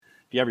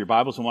If you have your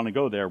Bibles and want to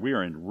go there, we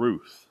are in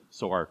Ruth.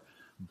 So our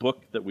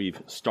book that we've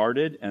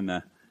started and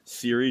the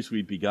series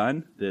we've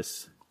begun,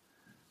 this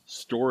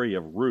story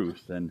of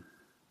Ruth. And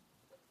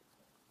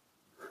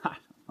I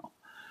don't know.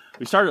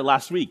 We started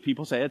last week.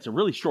 People say it's a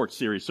really short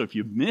series. So if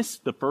you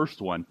missed the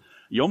first one,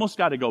 you almost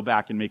got to go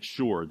back and make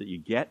sure that you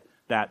get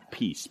that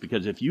piece.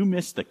 Because if you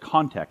miss the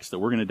context that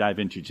we're going to dive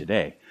into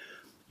today,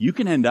 you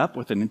can end up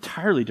with an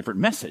entirely different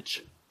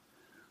message.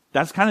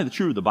 That's kind of the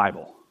truth of the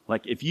Bible.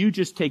 Like if you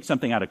just take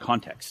something out of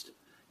context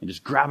and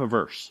just grab a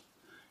verse,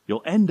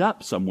 you'll end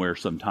up somewhere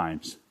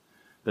sometimes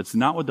that's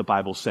not what the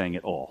Bible's saying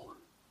at all.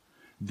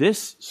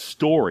 This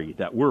story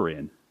that we're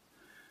in,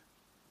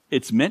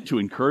 it's meant to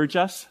encourage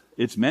us.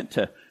 It's meant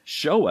to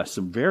show us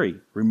some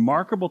very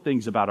remarkable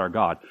things about our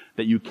God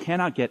that you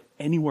cannot get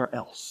anywhere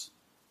else.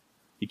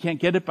 You can't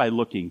get it by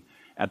looking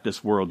at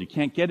this world. You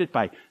can't get it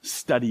by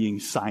studying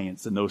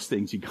science and those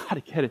things. You got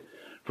to get it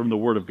from the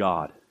Word of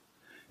God.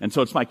 And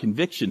so it's my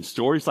conviction,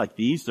 stories like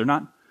these, they're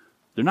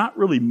not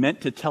really meant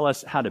to tell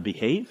us how to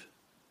behave.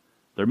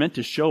 They're meant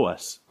to show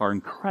us our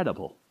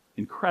incredible,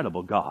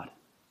 incredible God.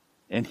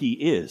 And He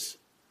is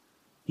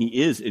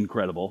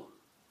incredible.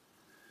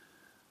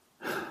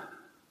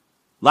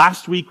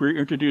 Last week we were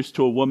introduced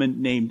to a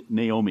woman named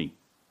Naomi.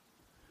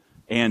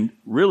 And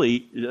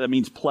really, that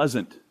means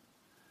pleasant.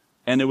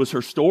 And it was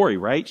her story,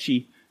 right?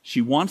 She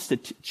wants to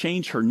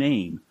change her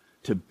name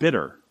to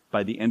bitter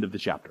by the end of the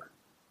chapter.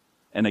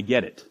 And I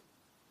get it.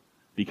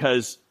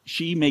 Because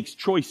she makes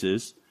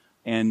choices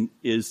and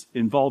is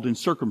involved in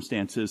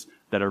circumstances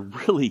that are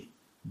really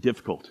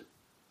difficult.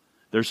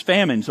 There's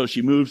famine, so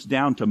she moves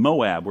down to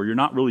Moab, where you're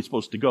not really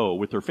supposed to go,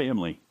 with her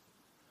family.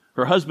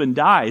 Her husband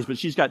dies, but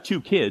she's got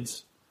 2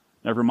 kids.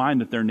 Never mind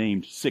that they're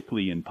named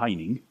Sickly and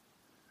Pining.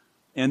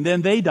 And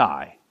then they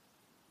die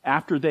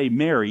after they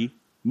marry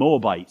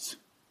Moabites.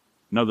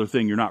 Another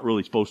thing you're not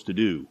really supposed to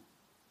do.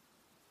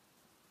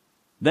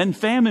 Then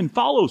famine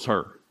follows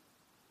her.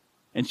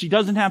 And she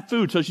doesn't have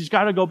food, so she's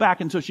got to go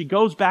back. And so she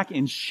goes back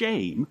in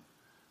shame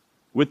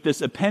with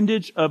this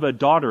appendage of a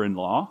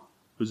daughter-in-law,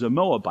 who's a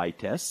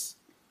Moabitess,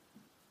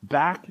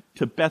 back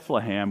to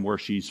Bethlehem, where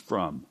she's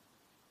from.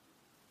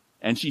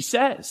 And she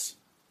says,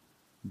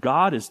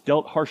 God has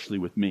dealt harshly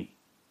with me.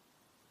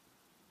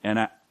 And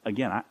I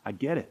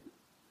get it.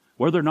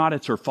 Whether or not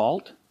it's her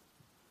fault,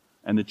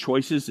 and the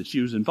choices that she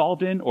was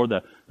involved in, or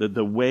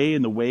the way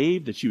and the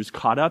wave that she was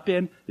caught up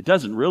in, it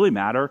doesn't really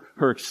matter.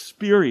 Her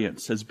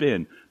experience has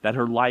been that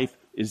her life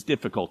is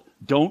difficult.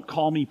 Don't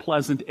call me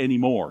pleasant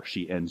anymore,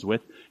 she ends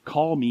with.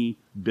 Call me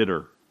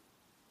bitter.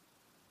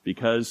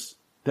 Because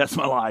that's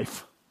my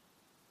life.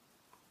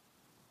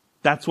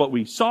 That's what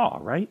we saw,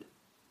 right?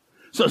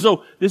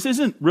 So this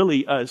isn't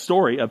really a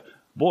story of,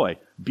 boy,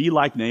 be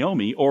like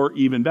Naomi, or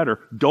even better,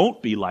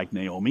 don't be like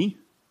Naomi.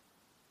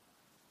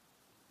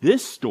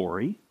 This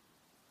story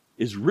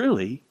is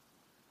really,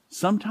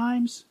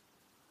 sometimes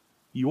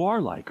you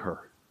are like her.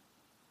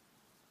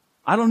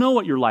 I don't know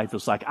what your life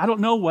is like. I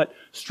don't know what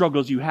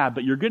struggles you have,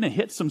 but you're going to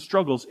hit some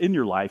struggles in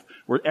your life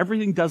where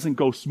everything doesn't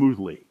go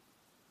smoothly.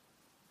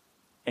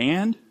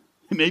 And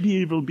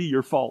maybe it'll be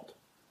your fault.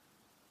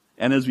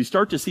 And as we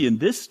start to see in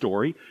this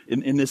story,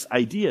 in this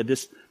idea,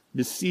 this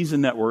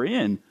season that we're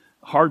in,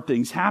 hard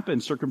things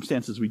happen,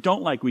 circumstances we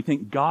don't like, we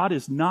think God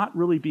is not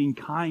really being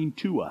kind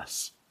to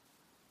us.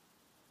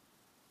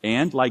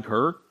 And like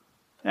her,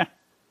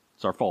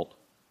 it's our fault.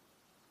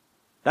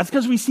 That's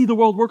because we see the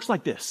world works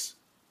like this.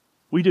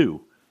 We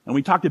do. And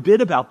we talked a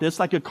bit about this,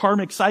 like a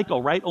karmic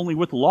cycle, right? Only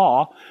with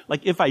law.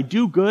 Like if I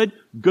do good,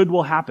 good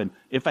will happen.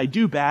 If I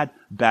do bad,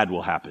 bad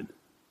will happen.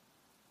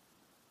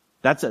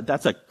 That's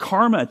a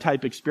karma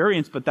type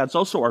experience, but that's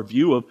also our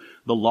view of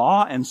the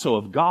law and so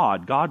of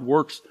God. God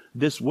works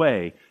this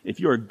way. If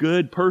you're a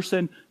good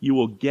person, you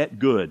will get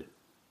good.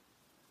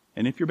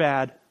 And if you're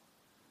bad,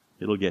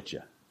 it'll get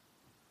you.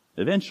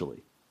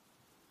 Eventually.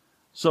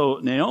 So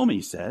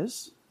Naomi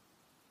says,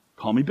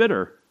 call me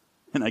bitter.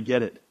 And I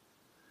get it.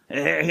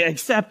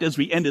 Except as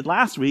we ended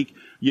last week,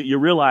 you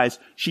realize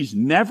she's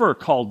never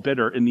called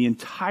bitter in the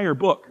entire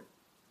book,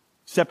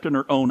 except in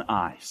her own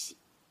eyes.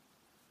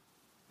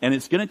 And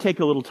it's going to take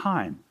a little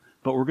time,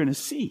 but we're going to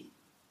see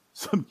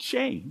some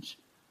change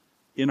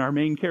in our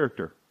main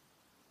character.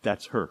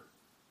 That's her.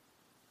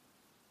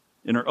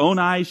 In her own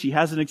eyes, she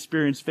hasn't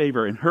experienced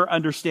favor. In her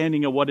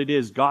understanding of what it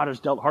is, God has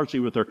dealt harshly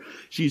with her.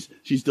 She's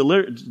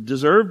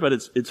deserved, but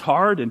it's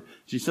hard. And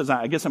she says,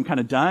 I guess I'm kind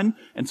of done.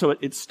 And so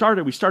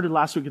we started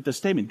last week at this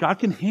statement. God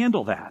can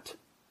handle that.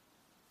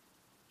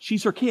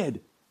 She's her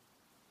kid.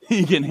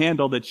 He can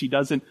handle that she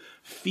doesn't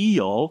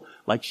feel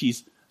like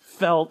she's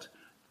felt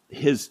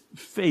His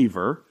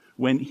favor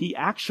when He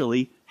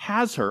actually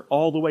has her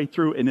all the way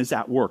through and is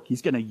at work.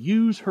 He's going to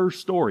use her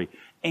story.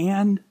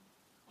 And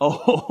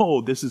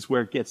oh, this is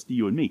where it gets to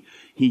you and me.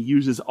 He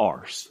uses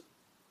ours.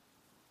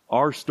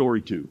 Our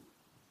story too.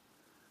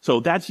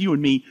 So that's you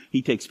and me.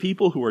 He takes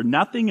people who are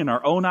nothing in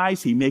our own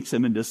eyes. He makes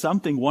them into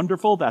something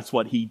wonderful. That's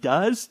what He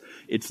does.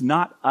 It's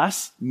not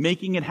us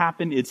making it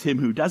happen. It's Him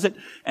who does it.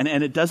 And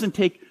it doesn't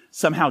take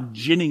somehow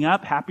ginning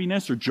up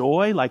happiness or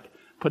joy. Like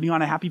putting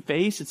on a happy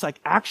face. It's like,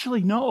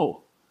 actually,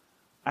 no.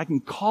 I can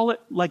call it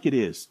like it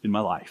is in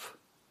my life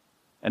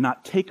and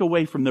not take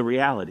away from the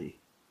reality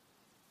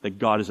that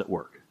God is at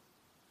work,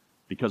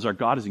 because our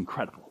God is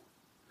incredible.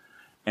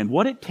 And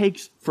what it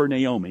takes for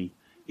Naomi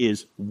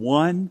is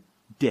one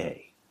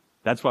day.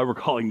 That's why we're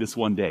calling this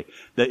one day.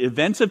 The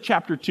events of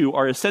chapter 2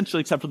 are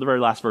essentially, except for the very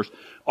last verse,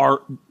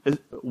 are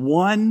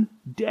one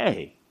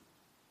day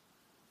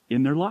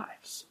in their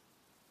lives.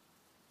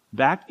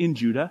 Back in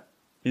Judah,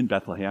 in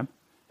Bethlehem,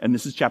 and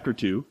this is chapter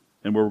 2,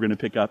 and where we're going to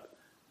pick up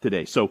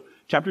today. So,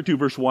 chapter 2,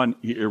 verse 1,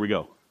 here we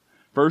go.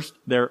 First,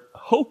 they're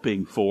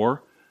hoping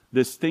for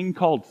this thing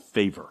called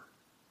favor.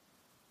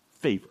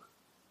 Favor.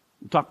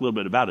 We'll talk a little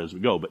bit about it as we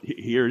go, but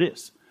here it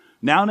is.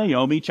 Now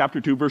Naomi,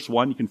 chapter 2, verse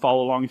 1, you can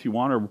follow along if you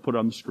want, or we'll put it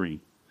on the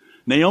screen.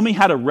 Naomi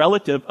had a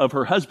relative of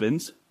her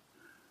husband's,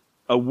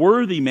 a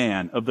worthy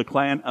man of the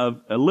clan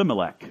of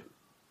Elimelech,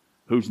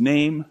 whose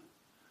name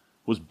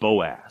was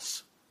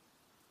Boaz.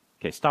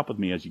 Okay, stop with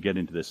me as you get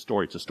into this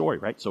story. It's a story,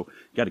 right? So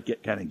you got to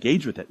get kind of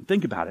engaged with it and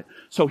think about it.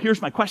 So here's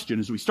my question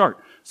as we start.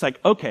 It's like,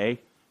 okay,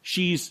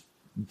 she's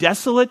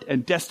desolate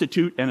and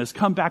destitute and has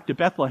come back to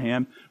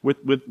Bethlehem with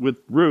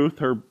Ruth,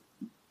 her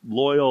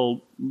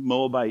loyal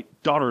Moabite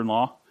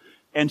daughter-in-law,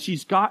 and she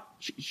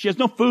has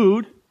no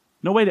food,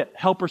 no way to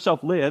help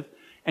herself live,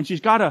 and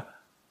she's got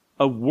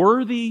a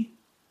worthy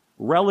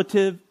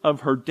relative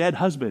of her dead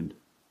husband.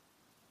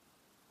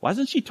 Why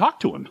doesn't she talk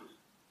to him?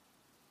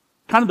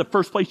 Kind of the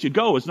first place you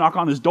go is knock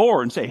on his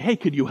door and say, hey,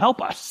 could you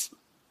help us?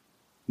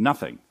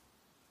 Nothing.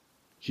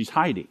 She's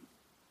hiding.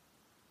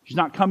 She's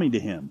not coming to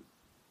him.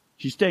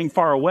 She's staying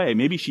far away.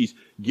 Maybe she's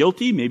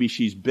guilty. Maybe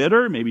she's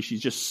bitter. Maybe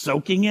she's just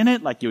soaking in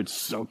it, like you would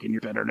soak in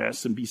your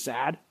bitterness and be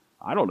sad.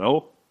 I don't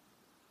know.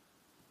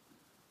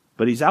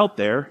 But he's out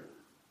there.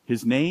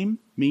 His name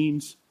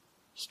means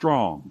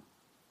strong.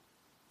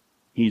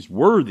 He's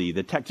worthy.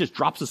 The text just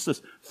drops us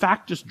this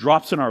fact, just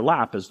drops in our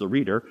lap as the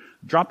reader.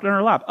 Dropped in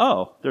our lap.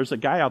 Oh, there's a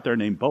guy out there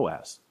named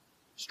Boaz.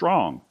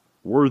 Strong,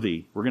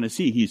 worthy. We're going to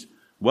see he's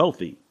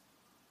wealthy.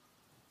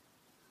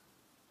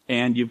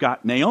 And you've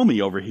got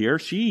Naomi over here.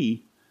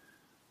 She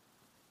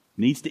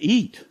needs to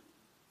eat.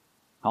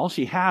 All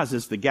she has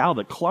is the gal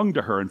that clung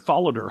to her and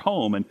followed her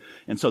home.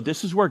 And so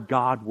this is where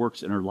God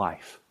works in her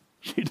life.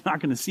 She's not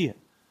going to see it.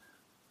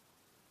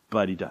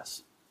 But he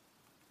does.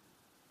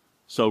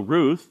 So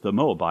Ruth, the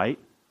Moabite,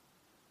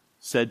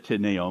 said to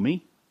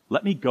Naomi,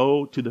 let me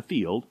go to the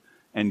field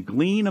and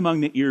glean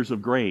among the ears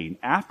of grain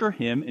after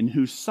him in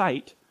whose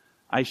sight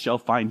I shall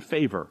find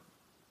favor.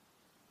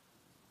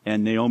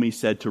 And Naomi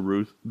said to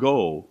Ruth,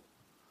 go,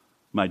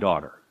 my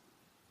daughter.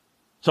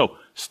 So,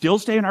 still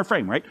stay in our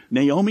frame, right?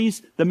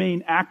 Naomi's the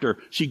main actor.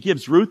 She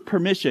gives Ruth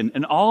permission,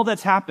 and all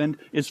that's happened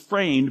is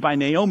framed by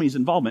Naomi's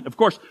involvement. Of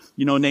course,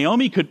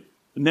 Naomi could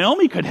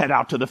head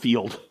out to the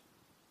field.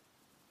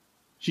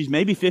 She's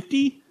maybe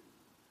 50.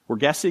 We're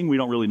guessing. We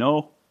don't really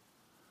know.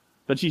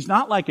 But she's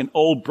not like an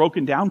old,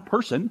 broken down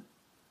person.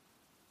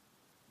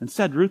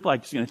 Instead, Ruth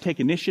is going to take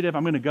initiative.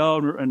 I'm going to go.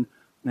 And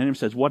Naomi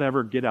says,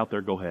 whatever, get out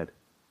there, go ahead.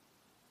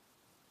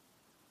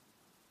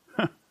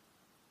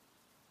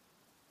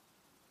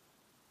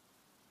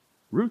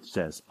 Ruth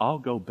says, I'll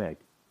go beg.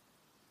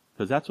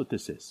 Because that's what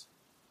this is.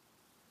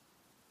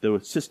 The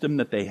system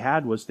that they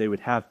had was they would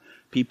have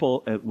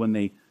people, when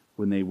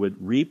they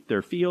would reap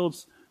their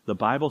fields, the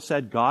Bible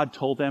said God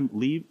told them,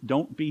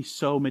 don't be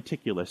so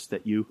meticulous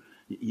that you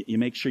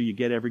make sure you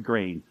get every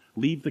grain.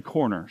 Leave the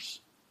corners.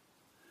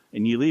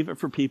 And you leave it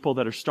for people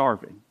that are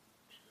starving.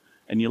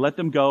 And you let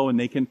them go and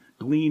they can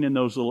glean in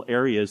those little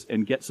areas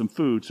and get some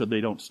food so they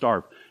don't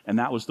starve. And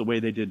that was the way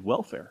they did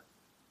welfare.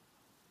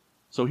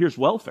 So here's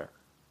welfare.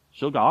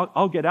 She'll go,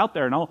 I'll get out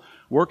there and I'll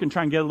work and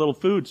try and get a little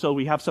food so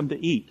we have something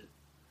to eat.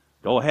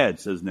 Go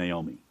ahead, says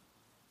Naomi.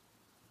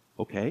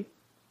 Okay.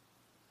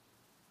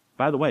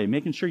 By the way,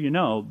 making sure you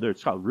know,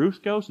 it's called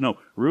Ruth goes? No,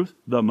 Ruth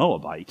the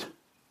Moabite.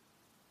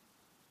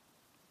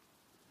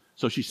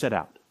 So she set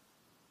out.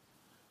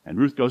 And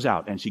Ruth goes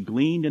out, and she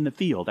gleaned in the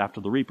field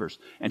after the reapers.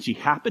 And she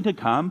happened to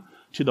come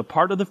to the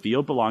part of the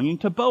field belonging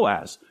to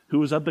Boaz, who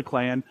was of the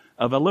clan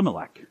of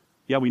Elimelech.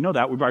 Yeah, we know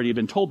that. We've already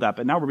been told that,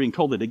 but now we're being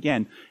told it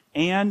again.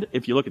 And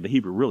if you look at the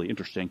Hebrew, really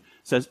interesting.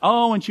 It says,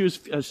 and she was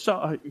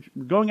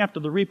going after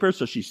the reapers,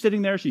 so she's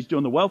sitting there, she's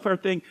doing the welfare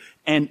thing,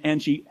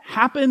 and she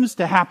happens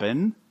to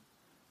happen,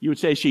 you would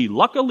say she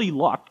luckily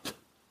lucked,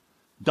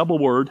 double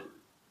word,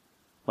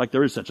 like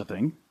there is such a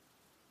thing,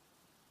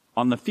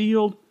 on the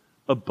field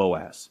of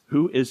Boaz,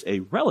 who is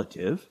a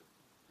relative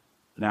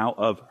now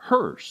of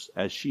hers,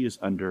 as she is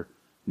under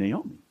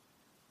Naomi.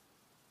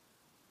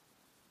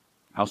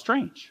 How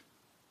strange.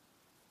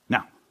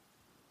 Now,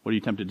 what are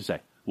you tempted to say?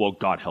 Well,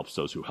 God helps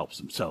those who help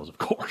themselves, of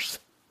course.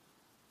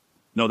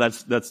 No,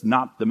 that's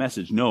not the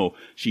message. No,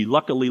 she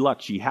luckily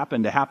lucked. She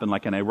happened to happen,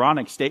 like an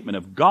ironic statement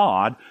of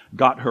God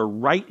got her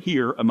right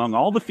here among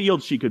all the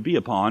fields she could be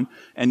upon.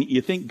 And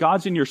you think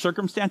God's in your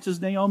circumstances,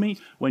 Naomi,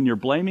 when you're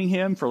blaming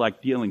him for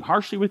dealing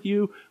harshly with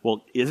you?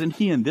 Well, isn't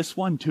he in this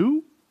one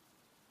too?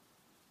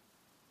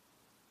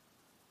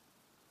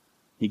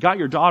 He got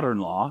your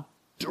daughter-in-law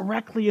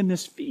directly in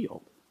this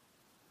field.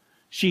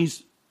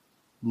 She's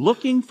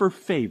looking for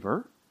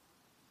favor.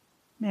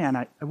 Man,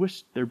 I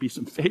wish there'd be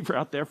some favor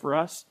out there for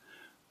us.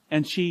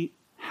 And she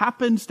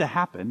happens to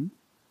happen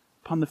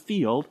upon the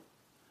field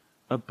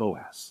of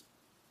Boaz.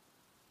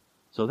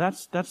 So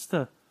that's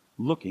the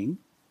looking.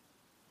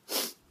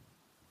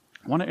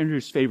 I want to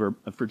introduce favor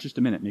for just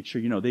a minute. Make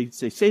sure you know. They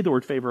say the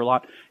word favor a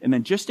lot. And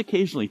then just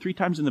occasionally, 3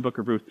 times in the book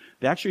of Ruth,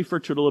 they actually refer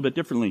to it a little bit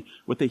differently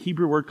with the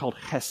Hebrew word called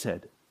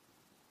chesed.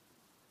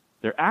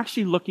 They're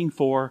actually looking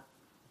for,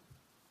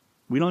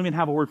 we don't even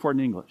have a word for it in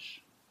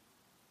English.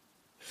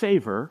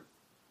 Favor,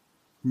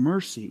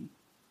 mercy,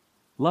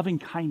 loving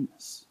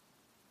kindness.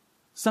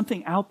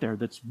 Something out there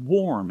that's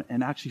warm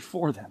and actually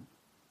for them.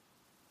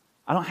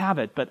 I don't have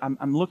it, but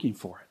I'm looking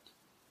for it.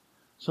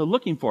 So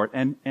looking for it.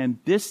 And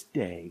this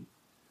day,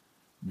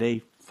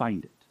 they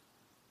find it.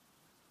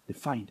 They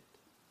find it.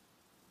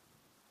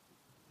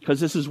 Because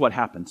this is what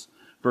happens.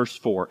 Verse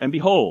 4. And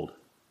behold,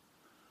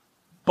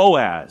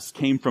 Boaz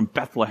came from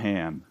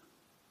Bethlehem.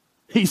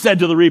 He said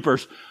to the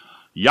reapers,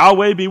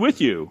 Yahweh be with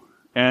you.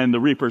 And the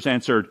reapers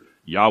answered,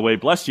 Yahweh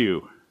bless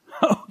you.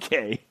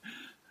 Okay.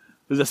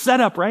 There's a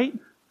setup, right?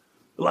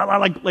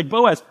 Like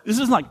Boaz. This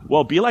isn't like,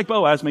 well, be like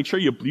Boaz. Make sure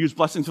you use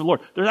blessings of the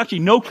Lord. There's actually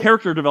no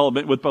character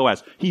development with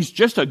Boaz. He's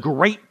just a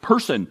great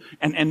person.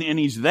 And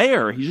he's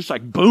there. He's just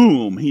like,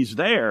 boom, he's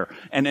there.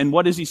 And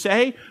what does he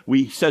say?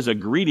 He says a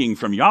greeting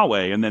from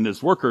Yahweh. And then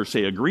his workers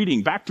say a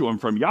greeting back to him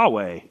from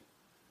Yahweh.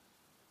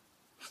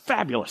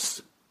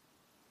 Fabulous.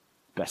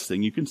 Best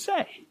thing you can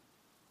say.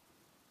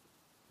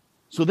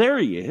 So there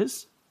he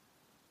is.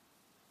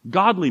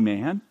 Godly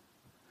man.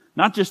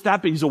 Not just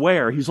that, but he's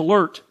aware. He's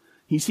alert.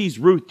 He sees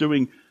Ruth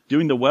doing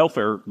the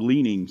welfare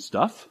gleaning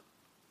stuff.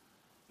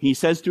 He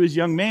says to his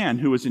young man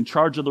who was in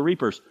charge of the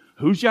reapers,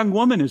 whose young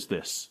woman is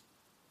this?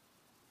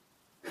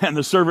 And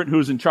the servant who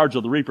was in charge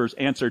of the reapers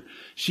answered,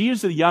 she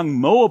is the young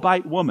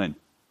Moabite woman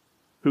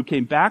who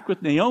came back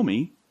with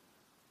Naomi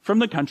from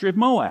the country of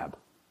Moab.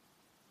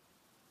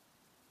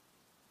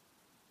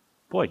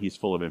 Boy, he's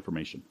full of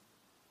information.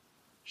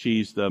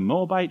 She's the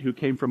Moabite who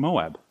came from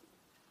Moab.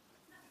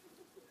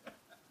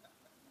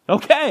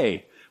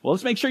 Okay. Well,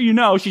 let's make sure you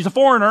know she's a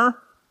foreigner,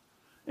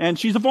 and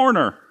she's a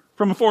foreigner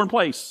from a foreign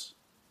place.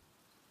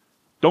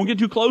 Don't get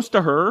too close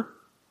to her.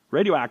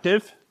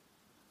 Radioactive.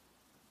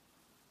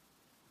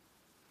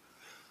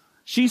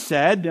 She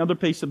said, the other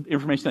piece of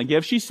information I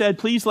give, she said,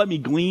 please let me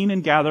glean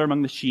and gather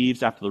among the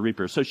sheaves after the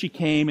reapers. So she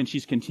came, and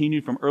she's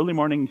continued from early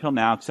morning until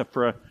now, except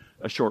for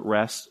a short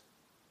rest.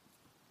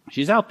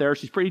 She's out there.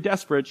 She's pretty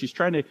desperate. She's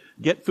trying to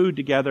get food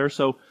together.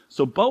 So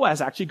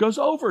Boaz actually goes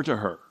over to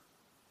her.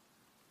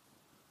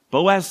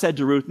 Boaz said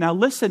to Ruth, now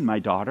listen, my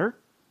daughter,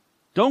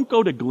 don't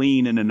go to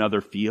glean in another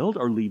field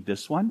or leave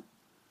this one,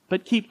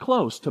 but keep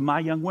close to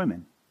my young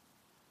women.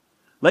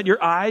 Let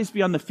your eyes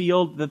be on the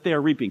field that they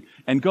are reaping,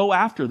 and go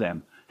after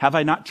them. Have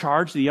I not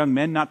charged the young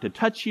men not to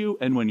touch you?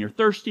 And when you're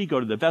thirsty, go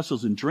to the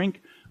vessels and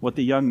drink what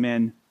the young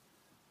men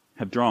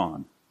have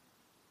drawn.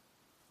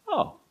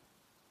 Oh.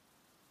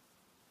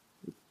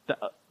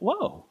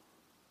 Whoa.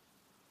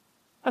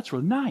 That's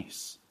really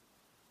nice.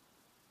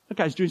 That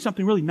guy's doing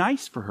something really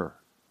nice for her.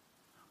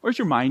 Where's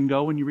your mind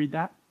go when you read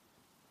that?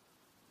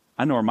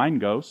 I know where mine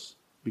goes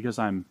because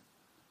I've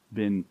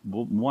read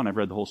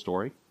the whole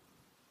story.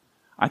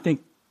 I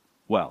think,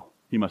 well,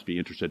 he must be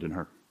interested in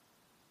her.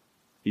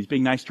 He's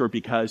being nice to her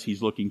because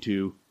he's looking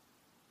to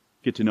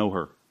get to know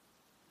her.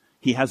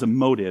 He has a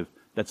motive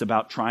that's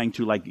about trying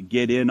to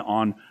get in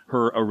on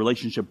a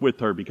relationship with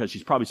her because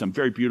she's probably some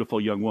very beautiful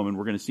young woman.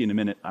 We're going to see in a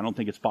minute. I don't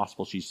think it's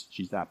possible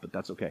she's that, but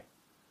that's okay.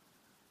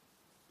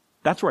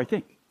 That's where I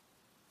think.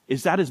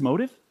 Is that his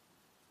motive?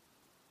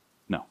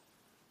 No.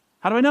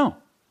 How do I know?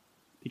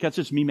 Because it's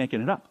just me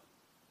making it up.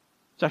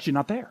 It's actually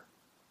not there.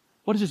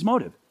 What is his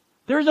motive?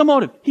 There is no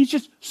motive. He's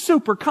just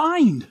super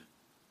kind.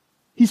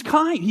 He's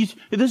kind.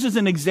 This is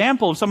an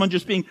example of someone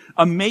just being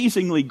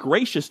amazingly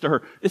gracious to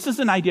her. This is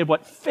an idea of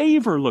what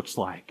favor looks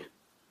like.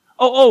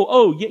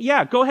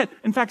 Yeah, go ahead.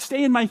 In fact,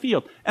 stay in my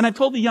field. And I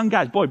told the young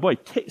guys, boy,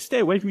 stay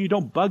away from you.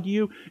 Don't bug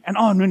you. And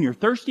when you're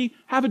thirsty,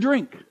 have a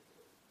drink.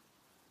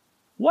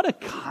 What a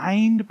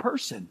kind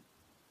person.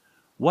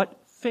 What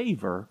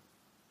favor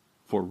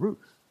for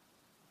Ruth.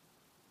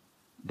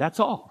 That's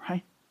all,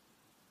 right?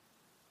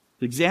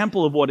 The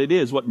example of what it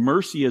is, what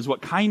mercy is,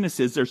 what kindness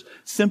is. There's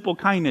simple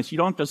kindness. You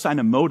don't have to assign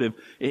a motive.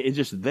 It's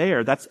just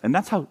there.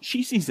 That's how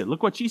she sees it.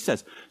 Look what she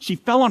says. She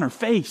fell on her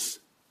face,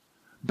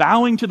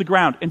 bowing to the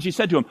ground, and she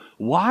said to him,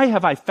 why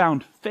have I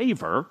found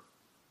favor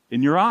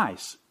in your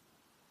eyes,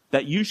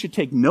 that you should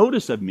take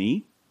notice of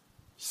me,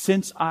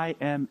 since I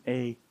am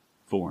a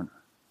foreigner?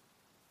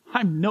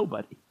 I'm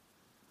nobody.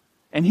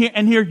 And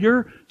here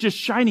you're just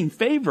shining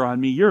favor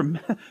on me.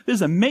 This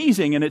is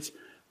amazing, and it's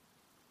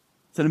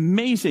an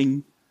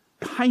amazing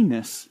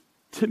kindness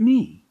to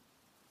me.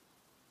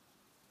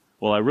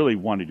 Well, I really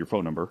wanted your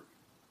phone number.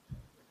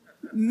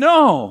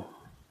 No.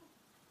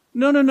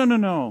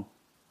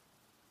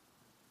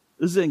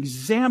 This is an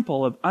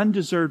example of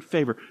undeserved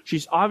favor.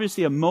 She's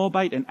obviously a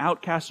Moabite, an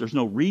outcast. There's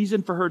no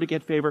reason for her to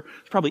get favor.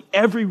 There's probably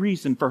every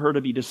reason for her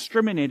to be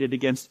discriminated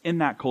against in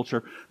that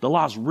culture. The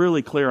law's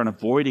really clear on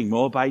avoiding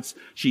Moabites.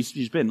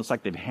 It's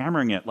like they're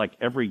hammering it like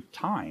every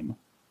time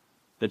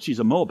that she's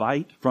a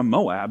Moabite from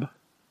Moab.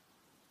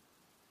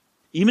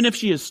 Even if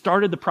she has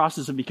started the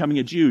process of becoming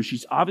a Jew,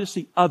 she's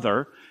obviously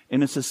other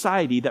in a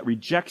society that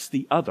rejects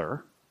the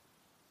other.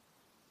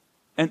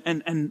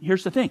 And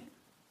here's the thing.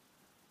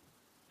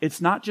 It's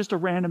not just a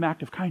random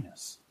act of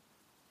kindness.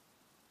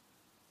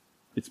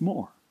 It's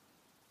more.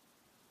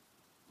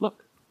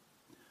 Look,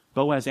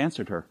 Boaz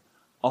answered her,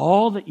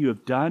 all that you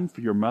have done for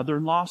your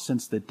mother-in-law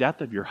since the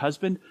death of your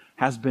husband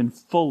has been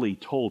fully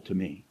told to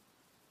me.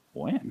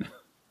 When?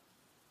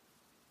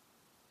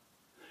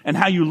 And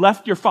how you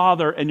left your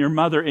father and your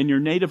mother in your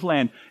native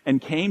land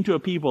and came to a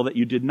people that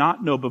you did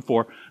not know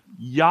before.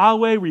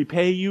 Yahweh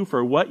repay you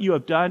for what you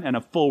have done, and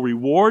a full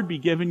reward be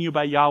given you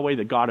by Yahweh,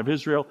 the God of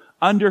Israel,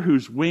 under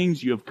whose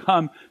wings you have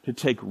come to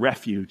take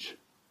refuge.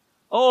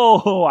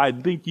 Oh, I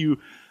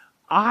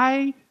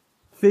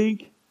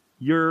think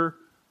you're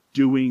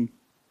doing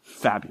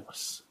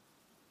fabulous.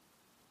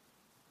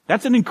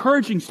 That's an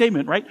encouraging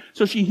statement, right?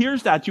 So she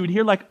hears that. You would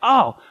hear like,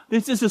 oh,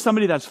 this is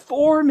somebody that's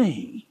for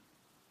me.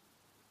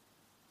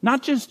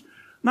 Not just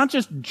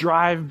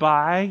drive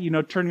by,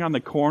 turning on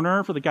the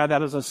corner for the guy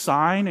that has a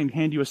sign and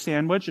hand you a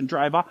sandwich and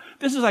drive off.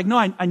 This is like, no,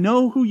 I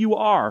know who you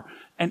are.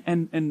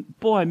 And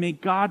boy, may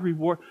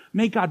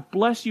God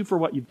bless you for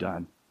what you've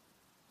done.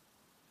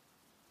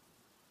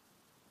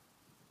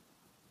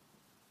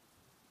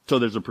 So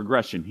there's a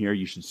progression here.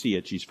 You should see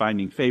it. She's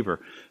finding favor.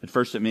 At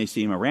first it may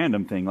seem a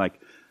random thing,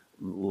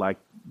 like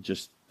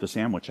just the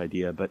sandwich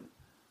idea, but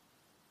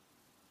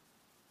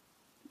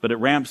it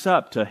ramps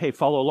up to, hey,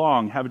 follow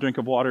along, have a drink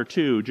of water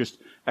too, just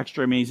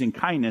extra amazing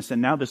kindness.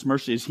 And now this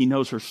mercy is, he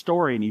knows her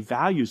story and he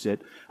values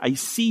it. I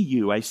see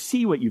you. I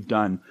see what you've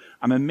done.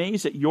 I'm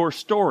amazed at your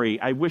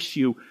story. I wish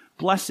you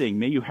blessing.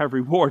 May you have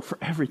reward for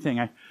everything.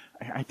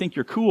 I think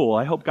you're cool.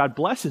 I hope God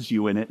blesses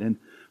you in it.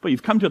 But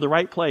you've come to the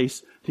right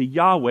place, to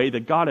Yahweh, the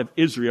God of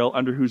Israel,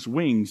 under whose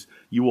wings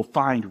you will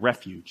find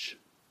refuge.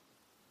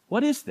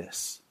 What is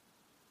this?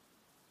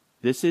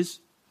 This is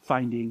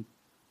finding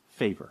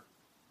favor.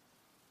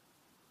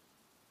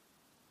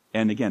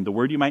 And again, the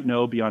word you might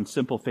know beyond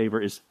simple favor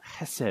is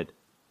chesed.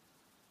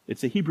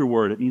 It's a Hebrew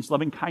word. It means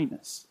loving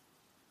kindness.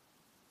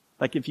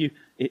 Like if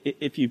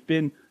you've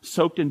been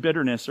soaked in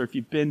bitterness, or if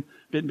you've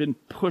been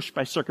pushed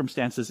by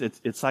circumstances,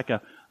 it's like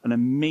an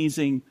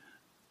amazing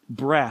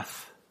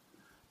breath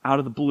out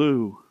of the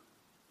blue.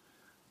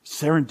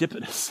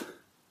 Serendipitous.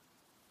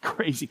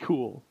 Crazy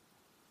cool.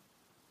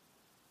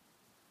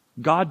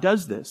 God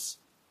does this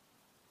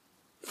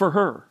for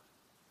her.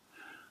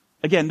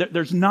 Again,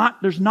 there's not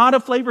a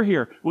flavor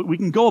here. We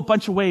can go a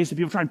bunch of ways. If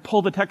people try and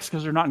pull the text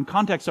because they're not in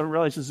context, don't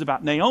realize this is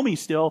about Naomi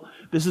still.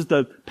 This is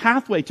the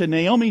pathway to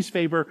Naomi's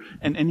favor.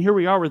 And here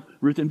we are with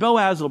Ruth and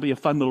Boaz. It'll be a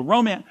fun little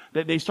romance.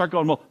 They start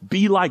going, well,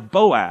 be like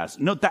Boaz.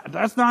 No,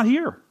 that's not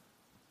here.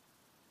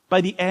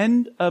 By the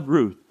end of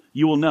Ruth,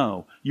 you will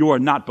know you are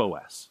not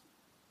Boaz.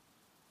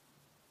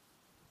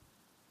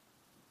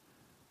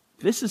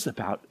 This is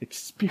about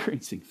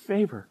experiencing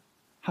favor.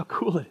 How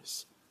cool it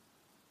is.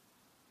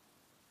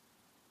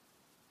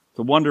 It's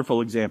a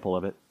wonderful example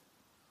of it.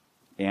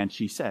 And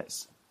she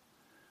says,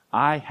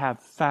 I have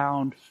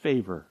found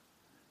favor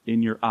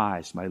in your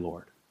eyes, my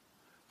Lord.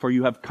 For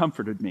you have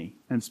comforted me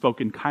and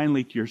spoken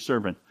kindly to your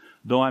servant.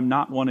 Though I'm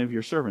not one of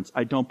your servants,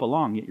 I don't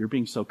belong, yet you're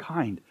being so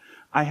kind.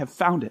 I have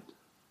found it.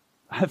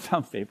 I have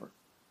found favor.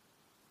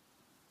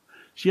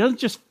 She doesn't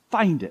just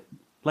find it,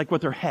 like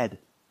with her head.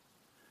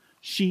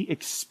 She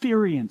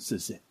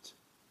experiences it.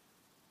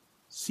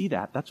 See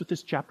that? That's what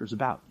this chapter is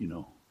about,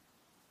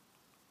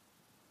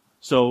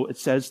 So it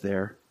says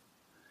there,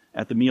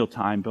 at the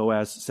mealtime,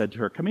 Boaz said to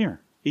her, come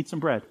here, eat some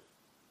bread.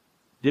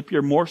 Dip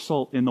your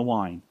morsel in the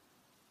wine.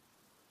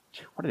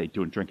 What are they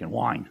doing drinking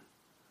wine?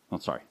 Oh,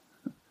 sorry.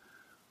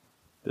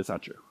 That's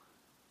not true.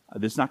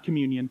 This is not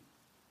communion.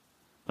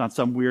 It's not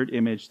some weird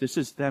image. This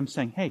is them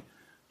saying, hey,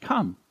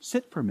 come,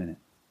 sit for a minute.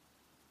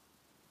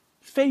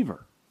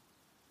 Favor.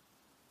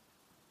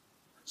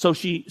 So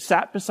she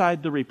sat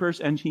beside the reapers,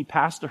 and he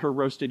passed to her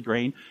roasted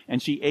grain,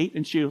 and she ate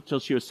until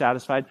she was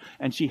satisfied,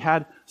 and she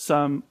had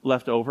some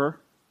left over.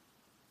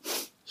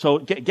 So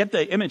get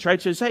the image, right?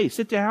 She says, hey,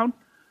 sit down,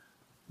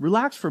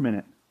 relax for a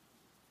minute.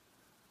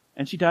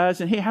 And she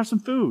does, and hey, have some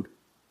food.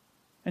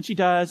 And she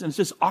does, and it's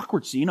this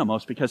awkward scene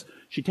almost, because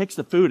she takes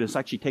the food, it's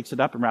like she takes it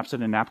up and wraps it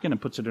in a napkin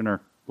and puts it in her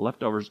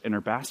leftovers in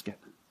her basket.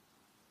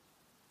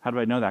 How do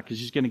I know that? Because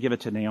she's going to give it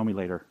to Naomi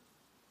later.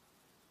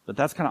 But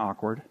that's kind of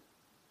awkward.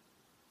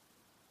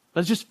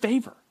 But it's just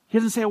favor. He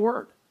doesn't say a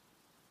word.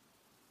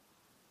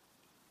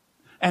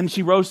 And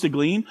she rose to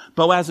glean.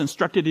 Boaz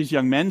instructed his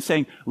young men,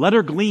 saying, let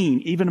her glean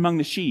even among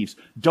the sheaves.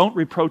 Don't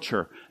reproach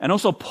her. And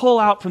also pull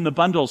out from the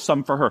bundles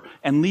some for her,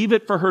 and leave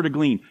it for her to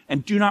glean.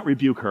 And do not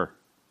rebuke her.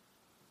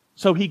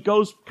 So he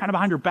goes kind of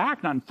behind her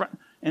back, not in front,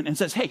 and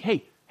says,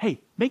 hey,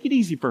 make it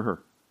easy for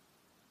her.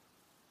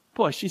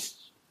 Boy,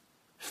 she's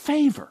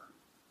favor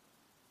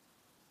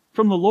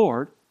from the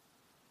Lord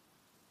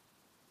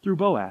through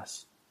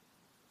Boaz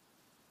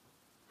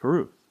for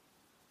Ruth.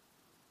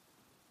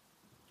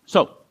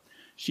 So,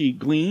 she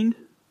gleaned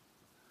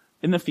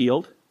in the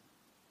field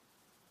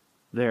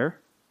there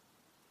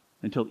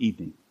until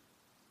evening.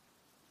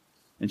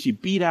 And she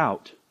beat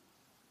out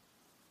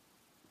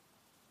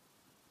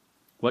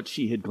what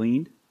she had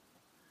gleaned,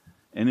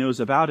 and it was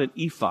about an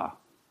ephah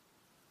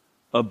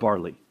of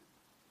barley.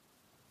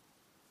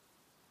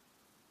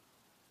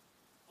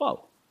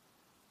 Whoa.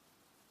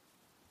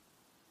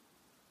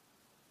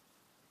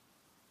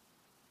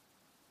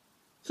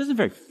 This isn't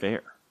very fair.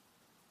 In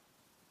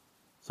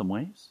some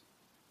ways.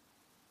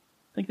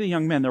 Think of the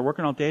young men. They're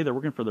working all day. They're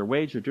working for their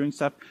wage. They're doing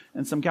stuff.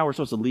 And some gal, we're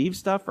supposed to leave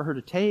stuff for her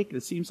to take.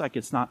 It seems like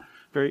it's not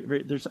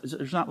very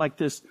there's not like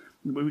this.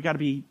 We got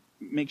to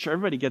make sure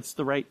everybody gets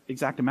the right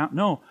exact amount.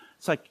 No,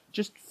 it's like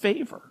just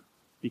favor,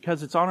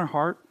 because it's on her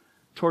heart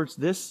towards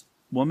this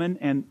woman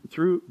and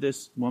through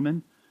this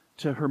woman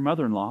to her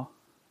mother-in-law.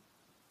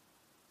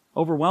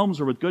 Overwhelms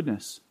her with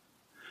goodness.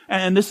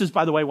 And this is,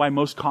 by the way, why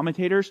most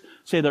commentators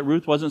say that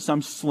Ruth wasn't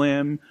some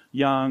slim,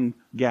 young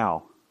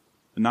gal.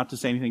 And not to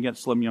say anything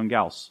against slim, young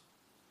gals.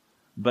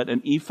 But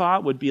an ephah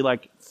would be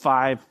like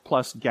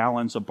 5+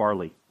 gallons of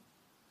barley.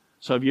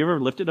 So have you ever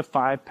lifted a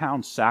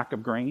 5-pound sack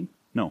of grain?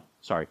 No,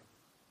 sorry.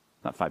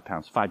 Not 5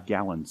 pounds, 5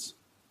 gallons.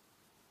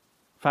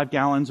 5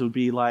 gallons would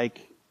be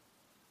like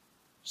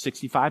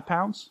 65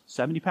 pounds,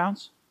 70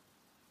 pounds.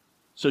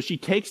 So she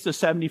takes the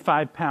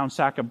 75-pound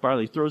sack of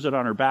barley, throws it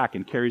on her back,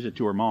 and carries it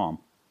to her mom,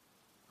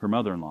 her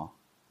mother-in-law.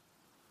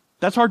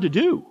 That's hard to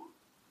do.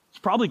 It's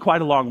probably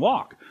quite a long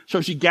walk.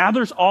 So she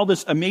gathers all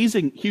this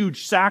amazing,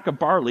 huge sack of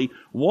barley.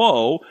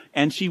 Whoa.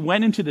 And she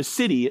went into the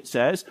city, it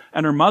says,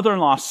 and her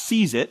mother-in-law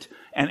sees it.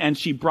 And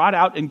she brought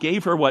out and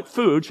gave her what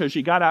food. So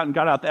she got out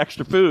the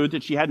extra food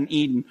that she hadn't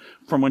eaten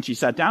from when she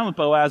sat down with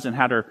Boaz, and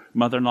had her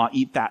mother-in-law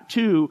eat that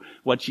too,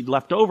 what she'd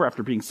left over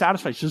after being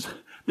satisfied. She says,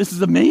 this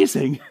is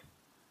amazing.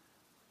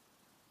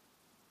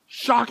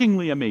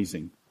 Shockingly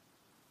amazing.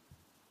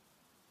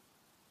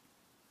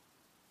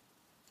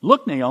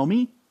 Look,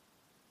 Naomi.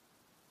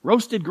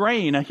 Roasted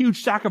grain, a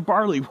huge sack of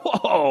barley.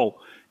 Whoa!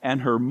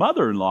 And her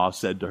mother-in-law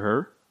said to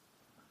her,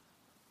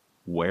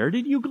 where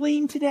did you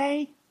glean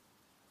today?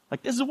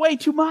 Like, this is way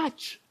too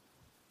much.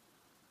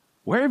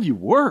 Where have you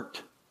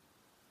worked?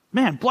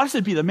 Man,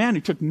 blessed be the man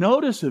who took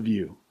notice of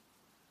you.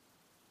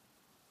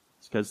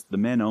 It's because the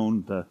men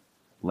own the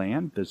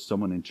land. There's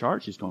someone in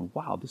charge. She's going,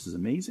 wow, this is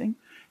amazing.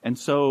 And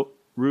so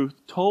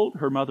Ruth told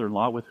her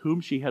mother-in-law with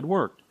whom she had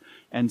worked,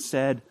 and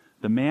said,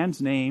 the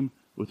man's name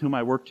with whom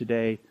I work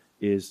today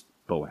is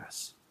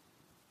Boaz.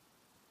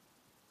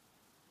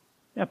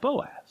 Yeah,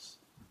 Boaz.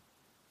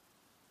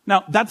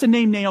 Now, that's a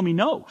name Naomi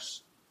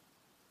knows.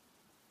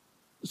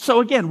 So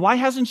again, why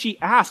hasn't she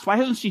asked? Why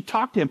hasn't she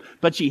talked to him?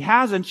 But she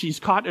hasn't. She's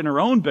caught in her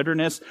own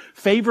bitterness.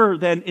 Favor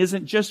then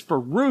isn't just for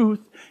Ruth.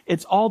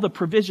 It's all the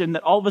provision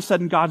that all of a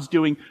sudden God's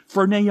doing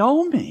for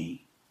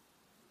Naomi.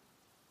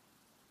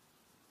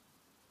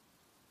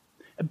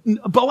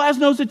 Boaz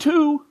knows it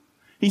too.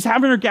 He's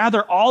having her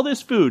gather all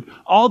this food,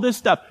 all this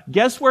stuff.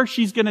 Guess where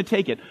she's going to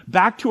take it?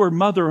 Back to her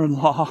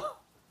mother-in-law.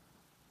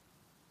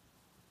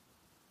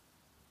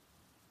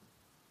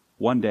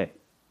 One day.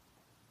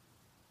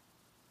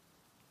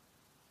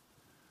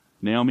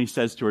 Naomi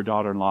says to her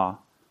daughter-in-law,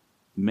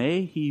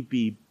 may he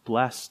be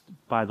blessed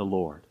by the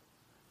Lord,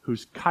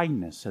 whose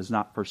kindness has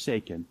not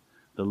forsaken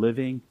the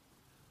living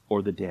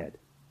or the dead.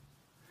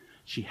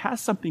 She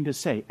has something to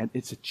say, and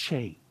it's a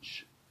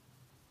change.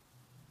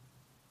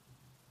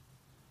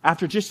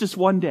 After just this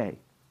one day.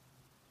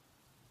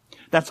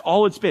 That's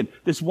all it's been.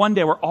 This one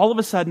day where all of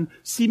a sudden,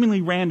 seemingly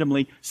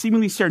randomly,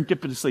 seemingly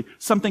serendipitously,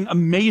 something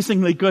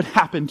amazingly good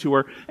happened to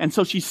her. And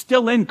so she's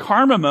still in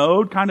karma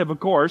mode, kind of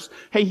course.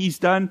 Hey, he's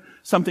done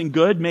something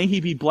good. May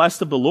he be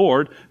blessed of the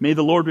Lord. May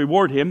the Lord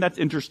reward him. That's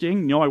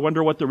interesting. I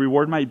wonder what the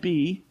reward might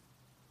be.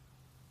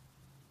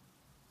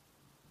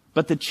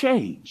 But the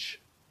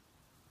change.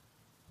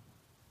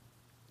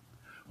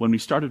 When we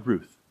started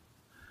Ruth,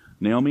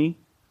 Naomi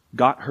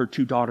got her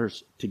 2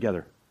 daughters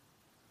together.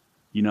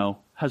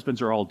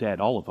 Husbands are all dead,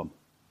 all of them.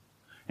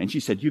 And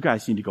she said, you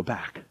guys need to go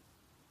back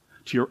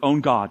to your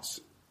own gods,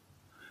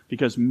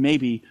 because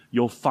maybe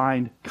you'll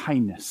find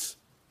kindness,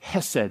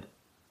 hesed,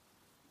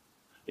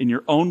 in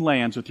your own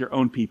lands with your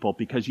own people,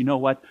 because you know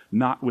what?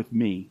 Not with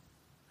me.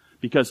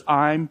 Because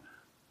I'm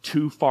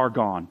too far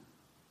gone.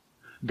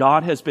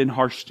 God has been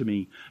harsh to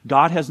me.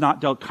 God has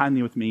not dealt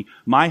kindly with me.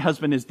 My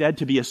husband is dead.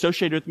 To be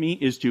associated with me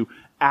is to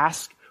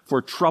ask for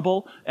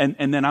trouble, and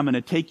then I'm going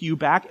to take you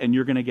back, and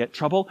you're going to get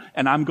trouble,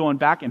 and I'm going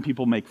back, and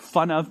people make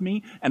fun of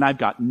me, and I've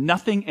got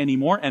nothing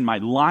anymore, and my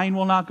line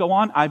will not go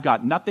on. I've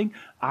got nothing.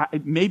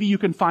 Maybe you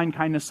can find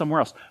kindness somewhere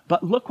else.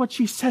 But look what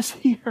she says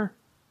here.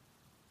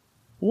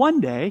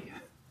 One day,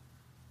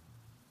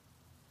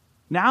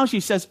 now she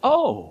says,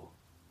 oh,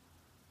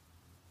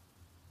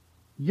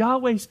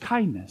 Yahweh's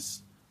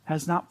kindness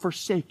has not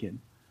forsaken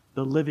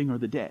the living or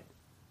the dead.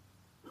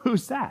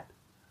 Who's that?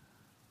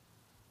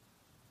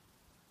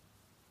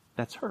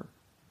 That's her.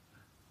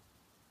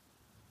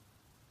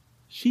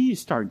 she's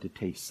starting to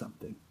taste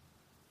something.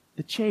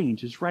 The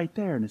change is right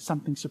there, and it's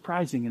something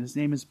surprising, and his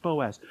name is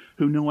Boaz,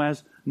 who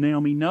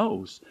Naomi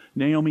knows.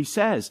 Naomi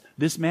says,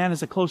 this man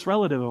is a close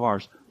relative of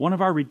ours, one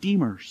of our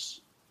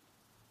redeemers.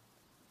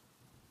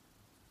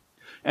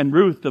 And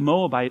Ruth, the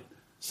Moabite,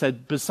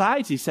 said,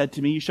 besides, he said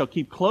to me, you shall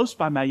keep close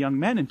by my young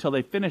men until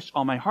they finish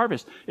all my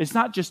harvest. It's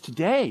not just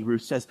today,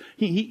 Ruth says.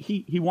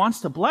 He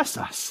wants to bless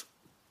us.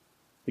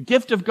 The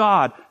gift of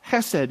God,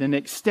 Hesed, and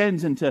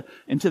extends into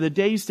the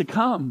days to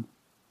come.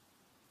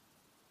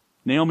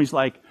 Naomi's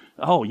like,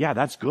 oh yeah,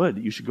 that's good.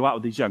 You should go out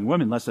with these young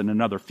women, lest in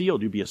another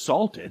field you'd be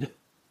assaulted.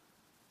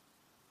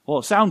 Well,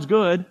 it sounds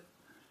good.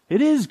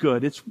 It is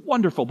good. It's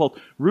wonderful. Both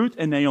Ruth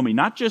and Naomi,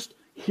 not just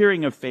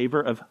hearing of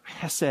favor, of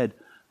Hesed,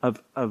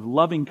 of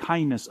loving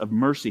kindness, of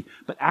mercy,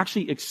 but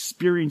actually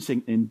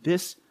experiencing in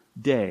this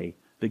day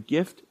the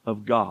gift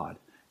of God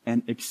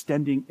and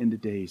extending into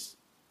days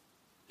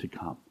to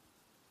come.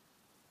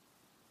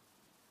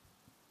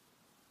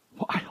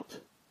 Wild.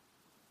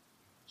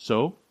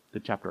 So, the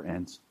chapter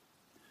ends.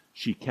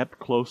 She kept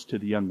close to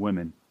the young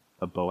women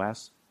of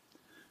Boaz,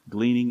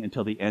 gleaning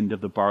until the end of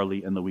the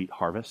barley and the wheat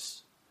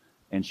harvests,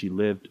 and she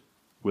lived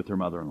with her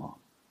mother-in-law.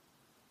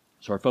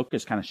 So our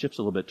focus kind of shifts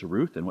a little bit to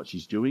Ruth and what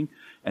she's doing,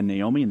 and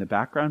Naomi in the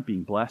background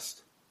being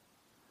blessed.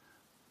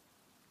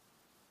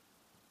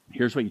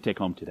 Here's what you take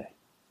home today.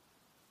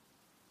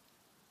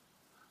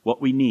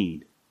 What we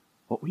need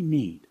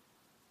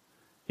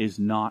is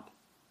not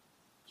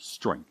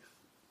strength.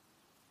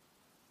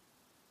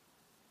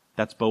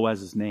 That's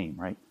Boaz's name,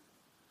 right?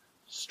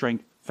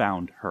 Strength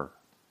found her.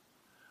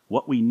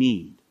 What we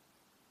need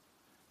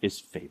is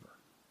favor.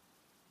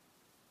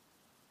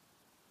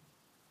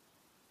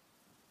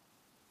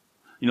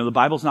 You know, the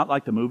Bible's not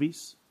like the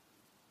movies.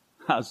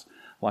 I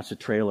watched a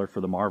trailer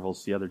for the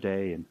Marvels the other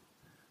day, and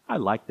I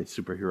like the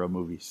superhero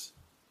movies.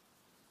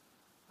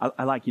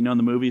 I like, in the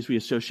movies we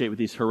associate with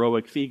these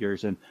heroic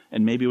figures, and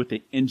maybe with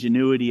the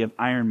ingenuity of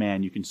Iron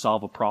Man you can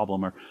solve a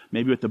problem, or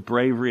maybe with the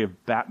bravery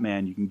of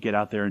Batman you can get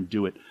out there and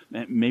do it.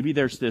 Maybe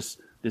there's this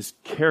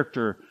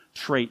character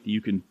trait that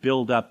you can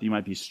build up, that you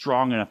might be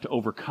strong enough to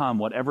overcome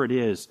whatever it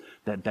is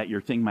that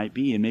your thing might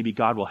be, and maybe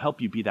God will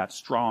help you be that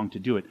strong to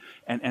do it.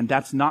 And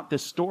that's not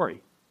this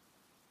story.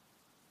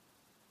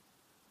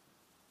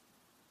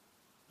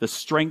 The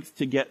strength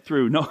to get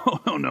through.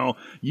 No.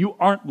 You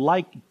aren't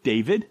like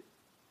David.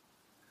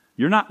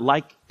 You're not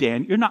like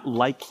Dan. You're not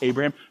like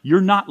Abraham. You're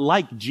not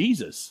like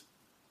Jesus.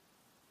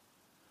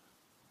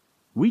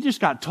 We just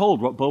got told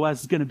what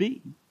Boaz is going to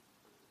be.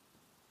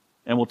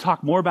 And we'll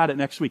talk more about it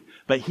next week.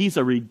 But he's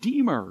a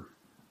redeemer.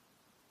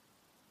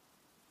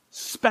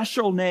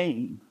 Special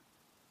name.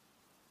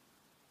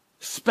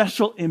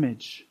 Special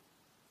image.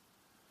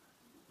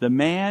 The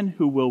man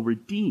who will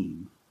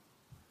redeem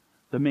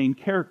the main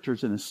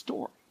characters in the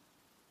story,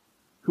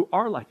 who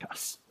are like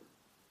us.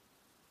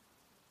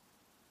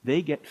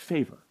 They get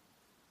favor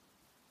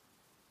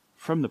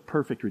from the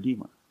perfect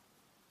Redeemer.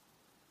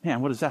 Man,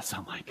 what does that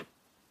sound like?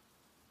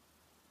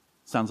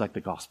 Sounds like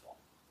the gospel.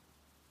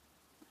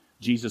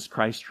 Jesus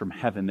Christ from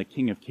heaven, the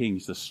King of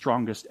Kings, the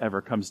strongest ever,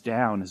 comes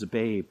down as a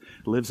babe,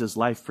 lives his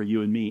life for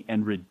you and me,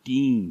 and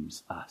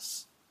redeems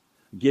us.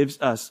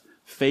 Gives us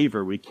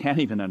favor we can't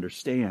even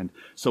understand.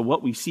 So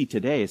what we see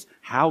today is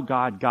how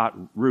God got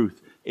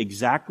Ruth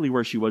exactly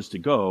where she was to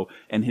go,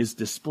 and his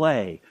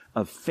display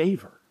of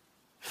favor.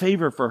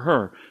 Favor for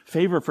her,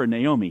 favor for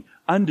Naomi,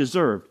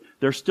 undeserved.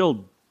 They're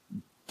still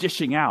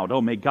dishing out,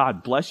 oh, may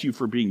God bless you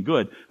for being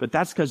good, but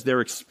that's because they're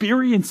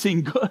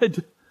experiencing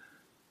good.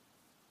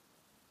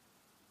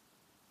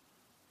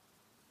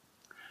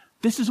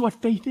 This is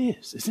what faith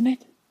is, isn't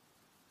it?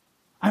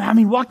 I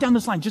mean, walk down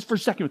this line just for a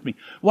second with me.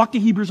 Walk to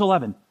Hebrews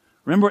 11.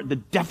 Remember the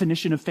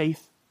definition of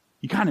faith?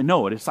 You kind of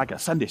know it. It's like a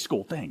Sunday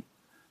school thing.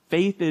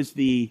 Faith is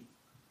the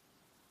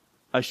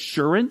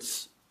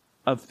assurance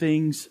of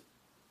things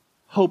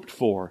hoped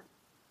for,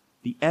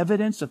 the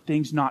evidence of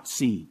things not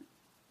seen.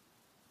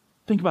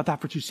 Think about that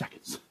for 2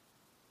 seconds.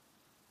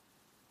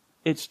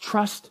 It's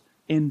trust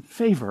in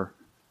favor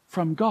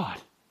from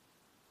God.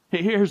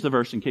 Here's the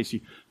verse in case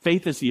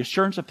faith is the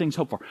assurance of things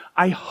hoped for.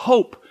 I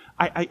hope,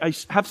 I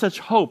have such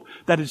hope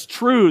that it's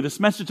true, this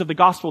message of the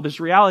gospel, this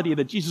reality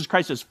that Jesus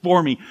Christ is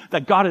for me,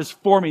 that God is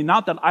for me,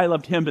 not that I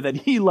loved him, but that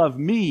he loved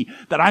me,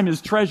 that I'm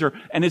his treasure.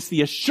 And it's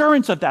the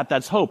assurance of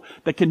that's hope.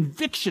 The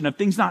conviction of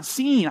things not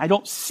seen. I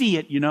don't see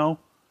it,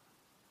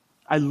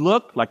 I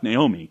look like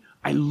Naomi.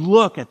 I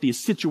look at these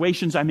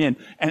situations I'm in,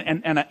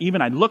 and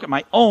I look at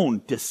my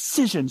own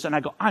decisions, and I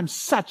go, I'm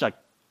such a,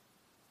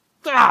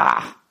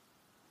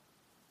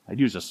 I'd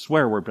use a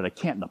swear word, but I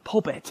can't in the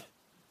pulpit.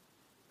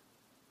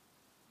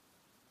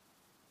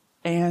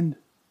 And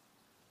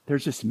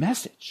there's this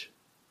message.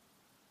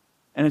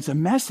 And it's a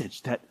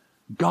message that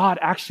God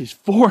actually is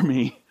for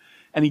me,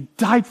 and he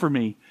died for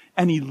me,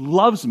 and he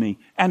loves me,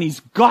 and he's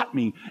got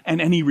me,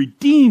 and he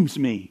redeems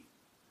me.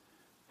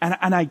 And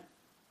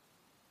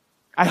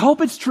I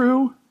hope it's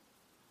true.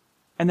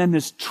 And then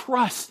this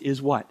trust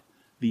is what?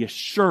 The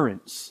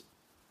assurance.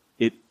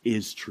 It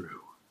is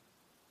true.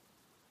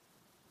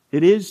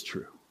 It is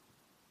true.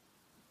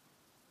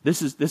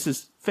 This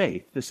is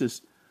faith. This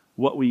is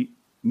what we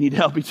need to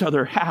help each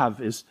other have,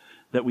 is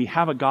that we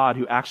have a God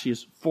who actually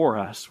is for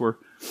us. We're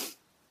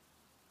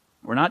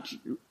not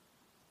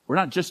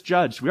just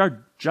judged. We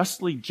are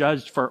justly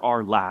judged for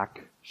our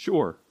lack,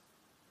 sure.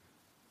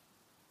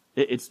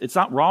 It's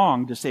not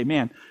wrong to say,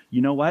 man,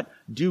 you know what?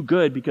 Do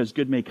good because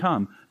good may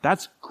come.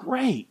 That's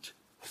great.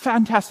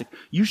 Fantastic.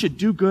 You should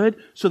do good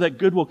so that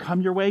good will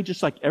come your way,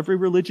 just like every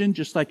religion,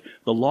 just like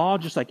the law,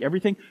 just like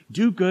everything.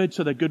 Do good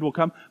so that good will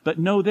come. But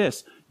know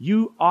this,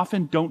 you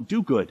often don't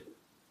do good.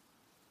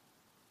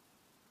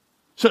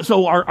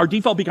 So our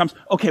default becomes,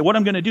 okay, what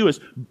I'm going to do is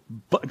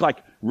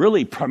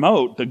really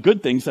promote the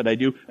good things that I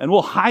do, and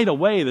we'll hide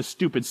away the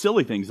stupid,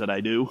 silly things that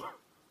I do.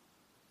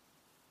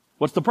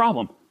 What's the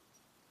problem?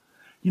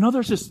 You know,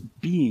 there's this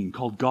being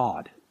called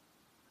God,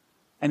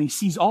 and he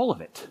sees all of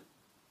it.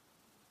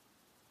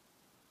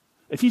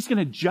 If he's going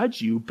to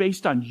judge you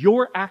based on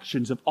your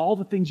actions of all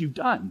the things you've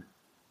done,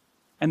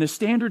 and the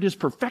standard is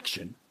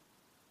perfection,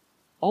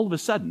 all of a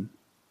sudden,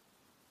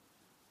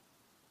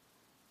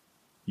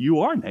 you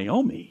are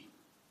Naomi.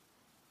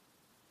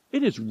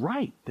 It is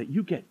right that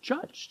you get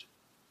judged.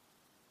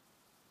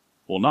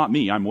 Well, not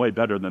me. I'm way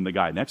better than the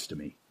guy next to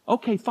me.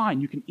 Okay,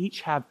 fine. You can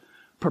each have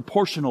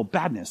proportional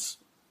badness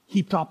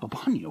heaped up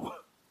upon you.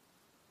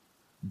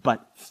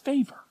 But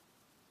favor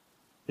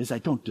is I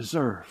don't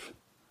deserve.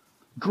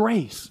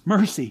 Grace,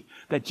 mercy,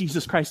 that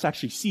Jesus Christ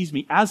actually sees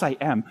me as I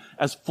am,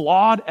 as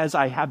flawed as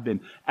I have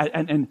been,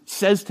 and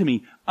says to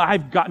me,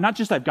 I've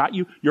got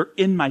you, you're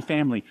in my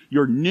family,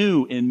 you're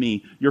new in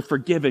me, you're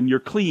forgiven,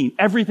 you're clean,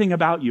 everything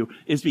about you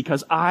is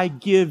because I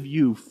give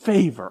you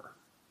favor.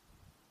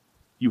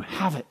 You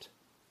have it.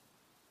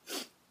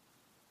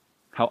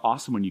 How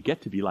awesome when you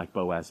get to be like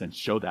Boaz and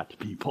show that to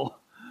people.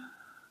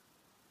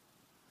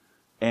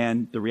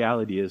 And the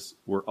reality is,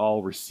 we're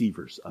all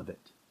receivers of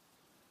it.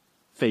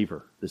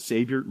 Favor. The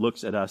Savior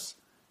looks at us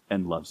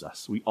and loves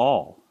us. We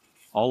all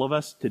of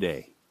us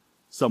today,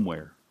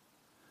 somewhere,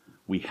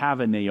 we have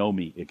a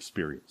Naomi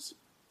experience.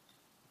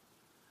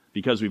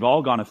 Because we've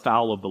all gone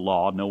afoul of the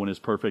law. No one is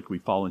perfect.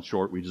 We've fallen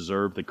short. We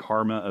deserve the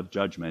karma of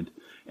judgment.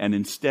 And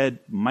instead,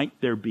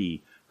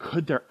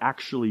 could there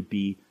actually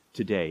be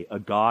today a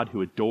God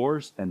who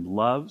adores and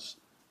loves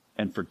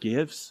and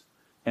forgives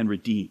and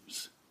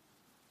redeems?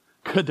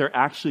 Could there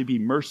actually be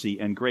mercy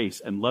and grace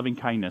and loving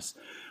kindness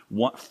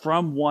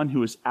from one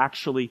who is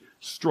actually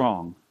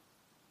strong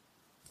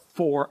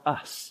for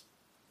us?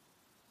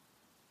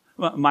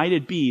 Might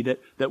it be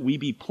that we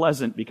be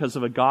pleasant because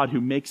of a God who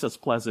makes us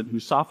pleasant, who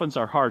softens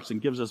our hearts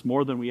and gives us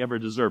more than we ever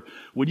deserve?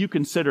 Would you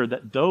consider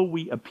that though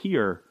we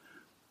appear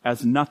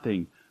as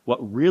nothing,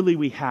 what really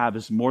we have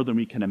is more than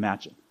we can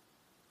imagine?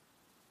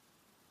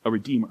 A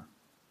Redeemer.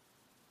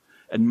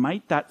 And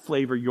might that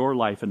flavor your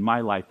life and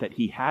my life, that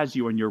he has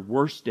you on your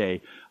worst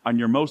day, on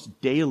your most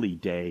daily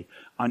day,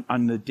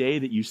 on the day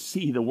that you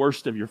see the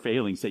worst of your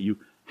failings, that you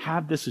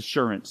have this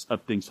assurance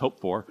of things hoped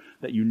for,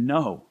 that you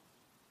know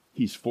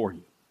he's for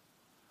you.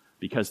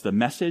 Because the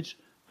message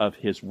of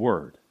his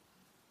word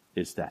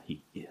is that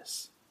he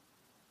is.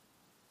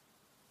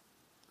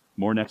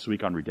 More next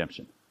week on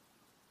redemption.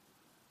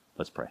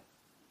 Let's pray.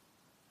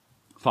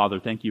 Father,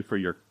 thank you for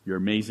your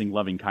amazing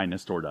loving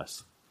kindness toward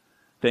us.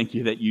 Thank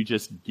you that you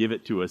just give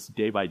it to us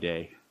day by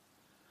day.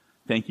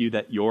 Thank you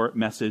that your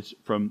message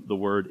from the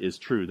word is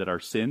true, that our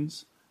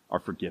sins are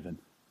forgiven.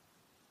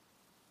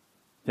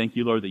 Thank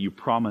you, Lord, that you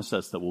promise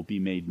us that we'll be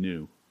made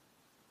new.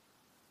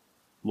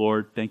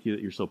 Lord, thank you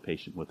that you're so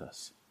patient with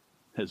us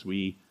as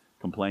we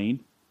complain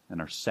and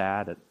are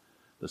sad at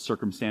the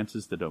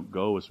circumstances that don't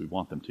go as we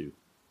want them to,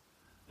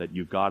 that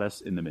you've got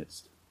us in the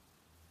midst.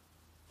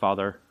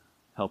 Father,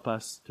 help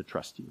us to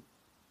trust you.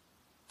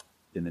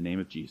 In the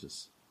name of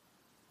Jesus.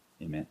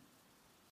 Amen.